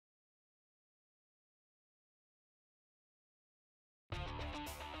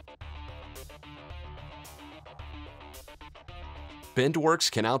BendWorks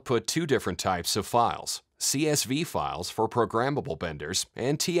can output two different types of files: CSV files for programmable benders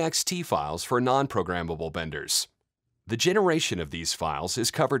and TXT files for non-programmable benders. The generation of these files is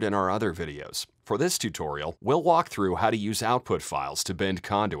covered in our other videos. For this tutorial, we'll walk through how to use output files to bend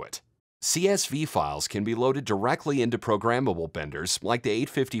Conduit. CSV files can be loaded directly into programmable benders like the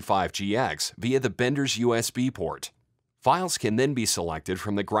 855GX via the bender's USB port. Files can then be selected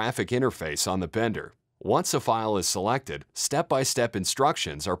from the graphic interface on the bender. Once a file is selected, step-by-step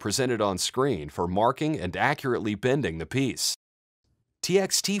instructions are presented on screen for marking and accurately bending the piece.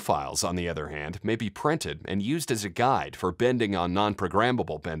 TXT files, on the other hand, may be printed and used as a guide for bending on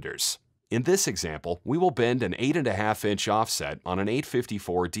non-programmable benders. In this example, we will bend an 8.5-inch offset on an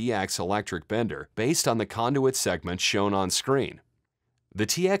 854DX electric bender based on the conduit segment shown on screen. The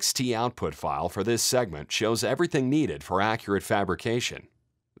TXT output file for this segment shows everything needed for accurate fabrication.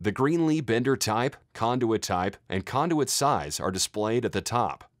 The Greenlee bender type, conduit type, and conduit size are displayed at the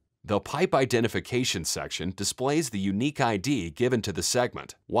top. The pipe identification section displays the unique ID given to the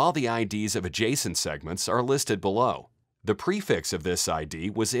segment, while the IDs of adjacent segments are listed below. The prefix of this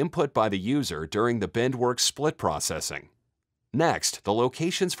ID was input by the user during the BendWorks split processing. Next, the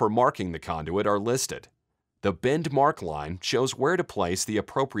locations for marking the conduit are listed. The bend mark line shows where to place the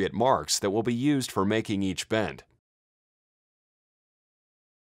appropriate marks that will be used for making each bend.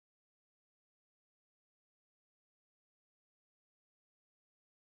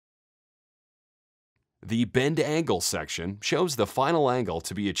 The bend angle section shows the final angle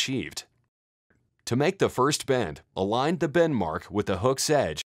to be achieved. To make the first bend, align the bend mark with the hook's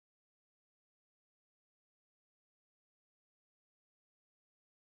edge.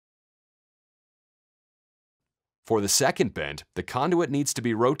 For the second bend, the conduit needs to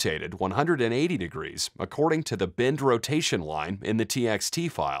be rotated 180 degrees according to the bend rotation line in the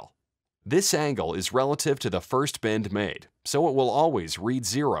TXT file. This angle is relative to the first bend made, so it will always read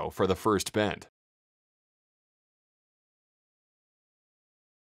 0 for the first bend.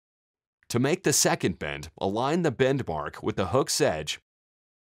 To make the second bend, align the bend mark with the hook's edge.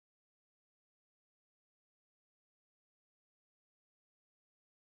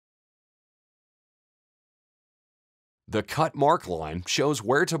 The cut mark line shows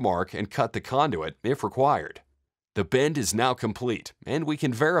where to mark and cut the conduit if required. The bend is now complete, and we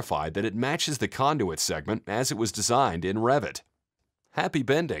can verify that it matches the conduit segment as it was designed in Revit. Happy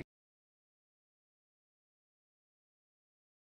bending!